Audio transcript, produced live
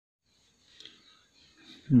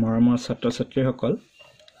মৰমৰ ছাত্ৰ-ছাত্ৰীসকল,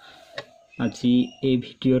 আজি এই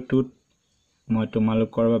ভিডিঅ'টোত মই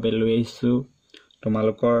তোমালোকৰ বাবে লৈ আহিছোঁ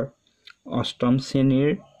তোমালোকৰ অষ্টম শ্ৰেণীৰ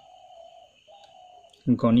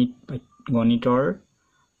গণিতৰ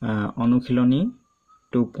অনুশীলনী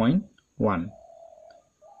 2.1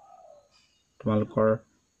 তোমালোকৰ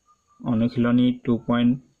অনুশীলনী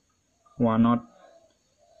 2.1ত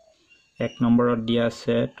 1 নম্বৰত দিয়া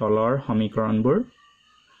আছে তলৰ সমীকৰণবোৰ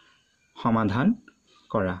সমাধান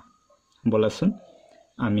কৰা। বলাচোন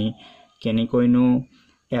আমি কেনেকৈনো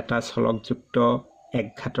এটা চলকযুক্ত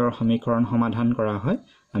একঘাতৰ সমীকৰণ সমাধান কৰা হয়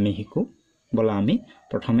আমি শিকো। বলা আমি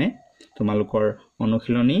প্ৰথমে তোমালোকৰ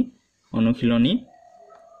অনুশীলনী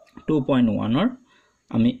 2.1ৰ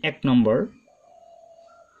আমি 1 নম্বৰ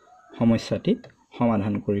সমস্যাটি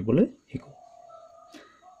সমাধান কৰিবলৈ শিকো।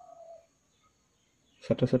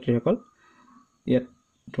 ছাত্ৰ-ছাত্ৰীসকল, ইয়াত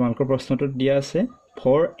তোমালোকৰ প্ৰশ্নটোত দিয়া আছে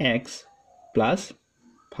 4x +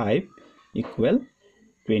 5 =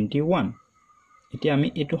 21। এতিয়া আমি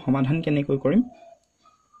এইটো সমাধান কেনেকৈ কৰিম?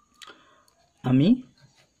 আমি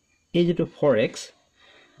এই যেটো 4x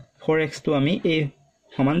টো আমি এই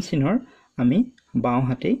সমান চিহ্নৰ আমি বাওঁ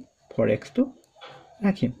হাতে 4x টো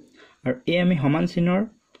ৰাখিম আৰু এই আমি সমান চিহ্নৰ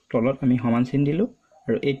তলত আমি সমান চিহ্ন দিলো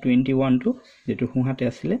আৰু এই 21 টো যেটো সোঁহাতে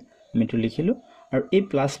আছিল আমি তো লিখিলো আৰু এই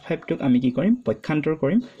 +5 টোক আমি কি কৰিম? পক্ষান্তৰ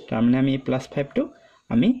কৰিম। তাৰ মানে আমি এই +5 টোক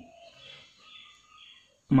আমি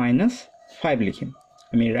 -5 লিখিম।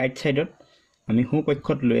 আমি ৰাইট সাইডত আমি হু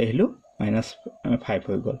পক্ষত লৈ আহিলো -5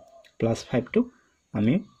 হৈ গল। +5 টোক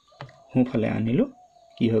আমি হু ফালে আনিলো,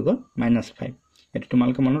 কি হৈ গল? -5। এটা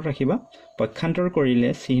তোমালোকে মনত ৰাখিবা, পক্ষান্তৰ কৰিলে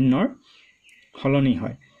চিহ্নৰ সলনি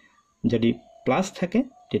হয়। যদি প্লাস থাকে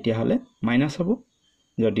তেতিয়া হলে মাইনাস হ'ব,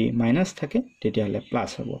 যদি মাইনাস থাকে তেতিয়া হলে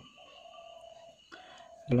প্লাস হ'ব।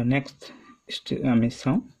 বলা নেক্সট আমি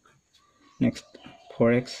চাও। Next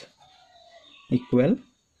 4x =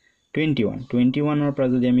 21। 21ৰ পৰা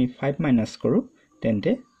যদি আমি 5 মাইনাস কৰো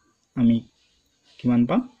তেন্তে আমি কিমান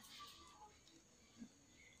পাম?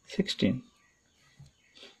 16।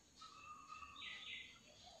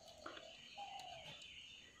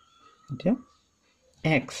 এতিয়া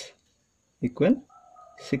x =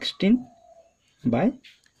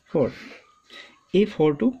 16/4। এই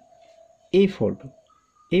 4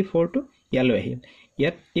 টো ইয়ালৈ আহিল।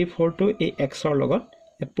 ইয়াত এই 4 টো এই x ৰ লগত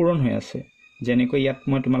ইয়াত পূৰণ হৈ আছে। যেনেকৈ ইয়াত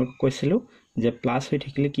মই তোমালোকক কৈছিলো যে প্লাস হৈ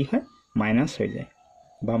থাকিলে কি হয়? মাইনাস হৈ যায়,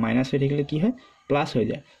 বা মাইনাস হৈ থাকিলে কি হয়? প্লাস হৈ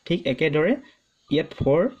যায়। ঠিক একেদৰে ইয়াত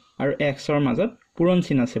 4 আৰু x ৰ মাজত পূৰণ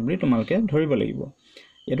চিন আছে বুলি তোমালোকে ধৰিব লাগিব।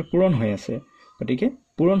 এটো পূৰণ হৈ আছে, গতিকে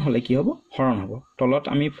পূৰণ হলে কি হ'ব? হৰণ হ'ব। তলত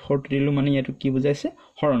আমি 4 টো দিলো মানে এটো কি বুজাইছে?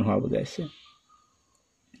 হৰণ হোৱা বুজাইছে।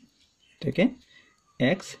 ঠিক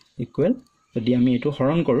x = যদি আমি এটো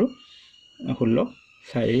হৰণ কৰো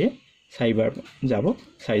 16 4 বাৰ যাব,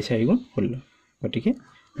 4 4 গুণ 16। গতিকে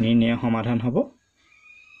নিৰ্ণয় সমাধান হ'ব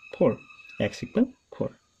 4। x =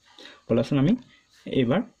 4। বলাচোন আমি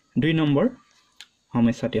এইবাৰ 2 নম্বৰ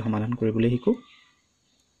সমস্যাটি সমাধান কৰিবলৈ শিকো।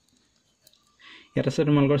 ইয়াত আছে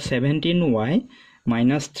তোমালোকৰ 17y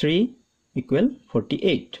 - 3 =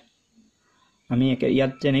 48। আমি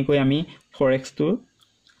ইয়াত যেনেকৈ আমি 4x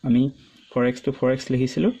টো 4x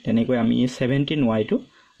লিখিছিলো, তেনেকৈ আমি 17y টো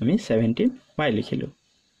আমি 17y লিখিলো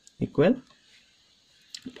 =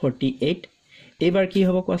 48। এইবাৰ কি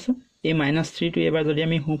হ'ব কোৱাচোন? এই -3 টো এবাৰ যদি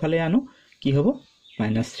আমি সোঁফালে আনো কি হ'ব?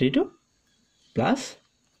 -3 টো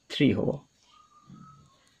 +3 হ'ব।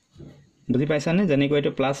 বুজি পাইছানে? যেনেকৈ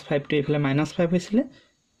এটো +5 টো এইফালে -5 হৈছিল,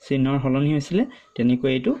 চিহ্নৰ সলনি হৈছিল,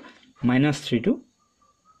 তেনেকৈ এটো -3 টো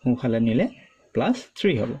সোঁফালে নিলে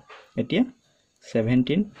 +3 হ'ব। এতিয়া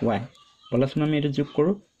 17y। বলাচোন আমি এটো যোগ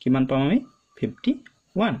কৰো, কিমান পাম আমি?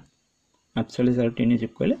 51। 48 আৰু 3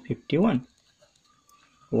 যোগ কৰিলে 51।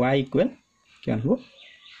 y = কিমান হ'ব?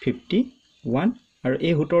 51। আৰু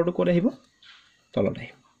এই সূত্ৰটো ক'ত আহিব? তলত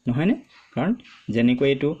আহিব, নহয়নে? কাৰণ যেনেকৈ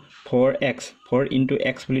এটো 4x 4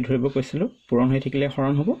 * x বুলি ধৰিব কৈছিলো, পূৰণ হৈ থাকিলে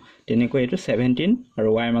হৰণ হ'ব, তেনেকৈ এটো 17 আৰু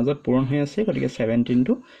y ৰ মাজত পূৰণ হৈ আছে, গতিকে 17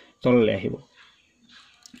 টো তললৈ আহিব।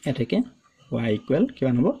 এতেকে y =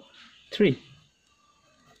 কিমান হ'ব? 3।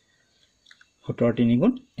 17 3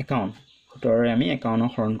 গুণ 51। 17ৰে আমি 51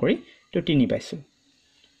 হৰণ কৰি তো 3 পাইছো।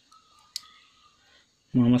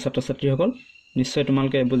 মৰমৰ ছাত্ৰ-ছাত্ৰীসকল, নিশ্চয়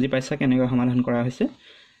তোমালোকে বুজি পাইছা কেনেকৈ সমাধান কৰা হৈছে।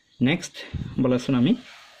 নেক্সট বলাচোন আমি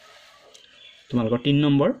তোমালোকৰ 3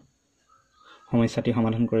 নম্বৰ সমস্যাটি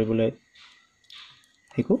সমাধান কৰিবলৈ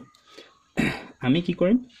শিকো। আমি কি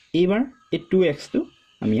কৰিম? এইবাৰ এই 2x টো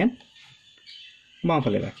আমি ইয়াত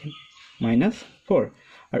বাওঁফালে ৰাখিম, -4।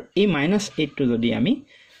 আৰু এই -8 টো যদি আমি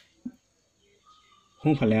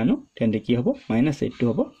সোঁফালে আনো তেন্তে কি হ'ব? -8 টো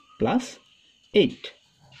হ'ব +8।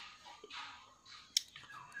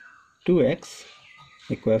 2x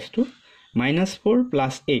equals to -4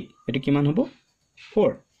 plus 8 এটো কিমান হ'ব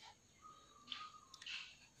 4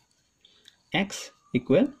 x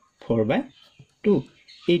equal 4/2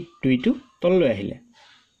 8 2 2 তললৈ আহিলে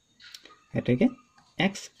এটাকে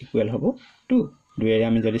x equal হ'ব 2 দুইৰে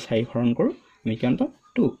আমি যদি 4 হৰণ কৰো আমি কিমান পাম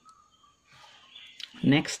 2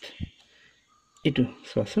 next এটো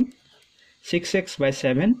সোৱাচোন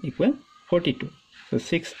 6x/7 equal 42 so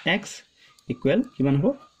 6x equal কিমান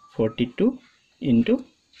হ'ব 42 into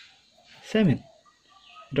 7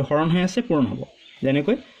 এটো হৰণ হৈ আছে পূৰণ হ'ব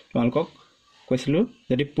যেনেকৈ তোমালকক কৈছিলো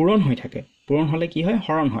যদি পূৰণ হৈ থাকে পূৰণ হলে কি হয়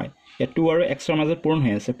হৰণ হয় এ 2 আৰু x ৰ মাজত পূৰণ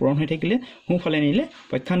হৈ আছে পূৰণ হৈ থাকিলে হুফালে নিলে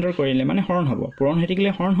পক্ষান্তৰ কৰিলে মানে হৰণ হ'ব পূৰণ হৈ থাকিলে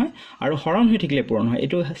হৰণ হয় আৰু হৰণ হৈ থাকিলে পূৰণ হয়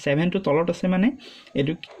এটো 7 টো তলত আছে মানে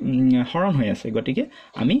এটো হৰণ হৈ আছে গতিকে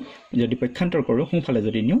আমি যদি পক্ষান্তৰ কৰো হুফালে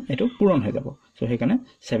যদি নিউ এটো পূৰণ হৈ যাব সো হেকানে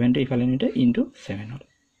 7 টো ইফালে নিতে ইনটু 7 হ'ল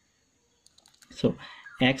সো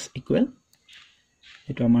x equal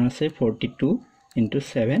এটো আমাৰ আছে 42 into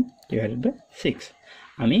 7 divided by 6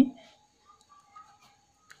 আমি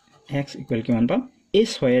x equal কিমান পাম এই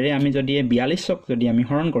 6 ৰে আমি যদি 42 ক যদি আমি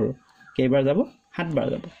হৰণ কৰো কেইবাৰ যাব 7 বাৰ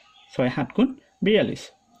যাব 6 7 গুণ 42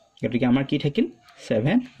 গতিকে আমাৰ কি থাকিল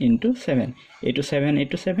 7 into 7 এইটো 7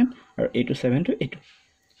 এইটো 7 আৰু এইটো 7 টু এইটো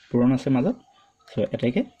পূৰণ আছে মাজত সো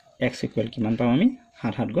এটাকে x equal কিমান পাম আমি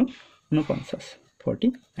 7 7 গুণ 49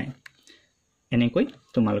 49 এনেকৈ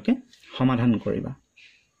তোমালোকে সমাধান কৰিবা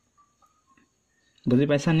বুজি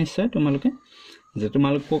পাইছা নিশ্চয় তোমালোকে যে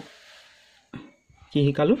তোমালোকক কি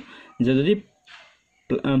শিকালো যে যদি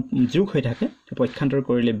যোগ হৈ থাকে পক্ষান্তৰ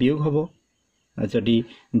কৰিলে বিয়োগ হ'ব যদি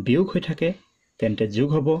বিয়োগ হৈ থাকে তেন্তে যোগ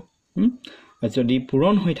হ'ব যদি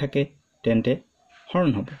পূৰণ হৈ থাকে তেন্তে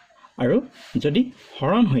হৰণ হ'ব আৰু যদি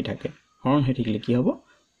হৰণ হৈ থাকে হৰণ হৈ থাকিলে কি হ'ব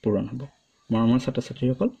পূৰণ হ'ব মৰমৰ ছাত্ৰ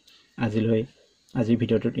ছাত্ৰীসকল আজিৰ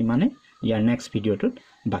ভিডিঅ'টোত ইমানে ইয়াৰ নেক্সট ভিডিঅ'টোত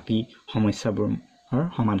বাকি সমস্যাবোৰৰ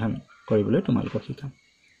সমাধান কৰিবলৈ তোমালোকক শিকাম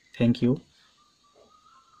থ্যাংক ইউ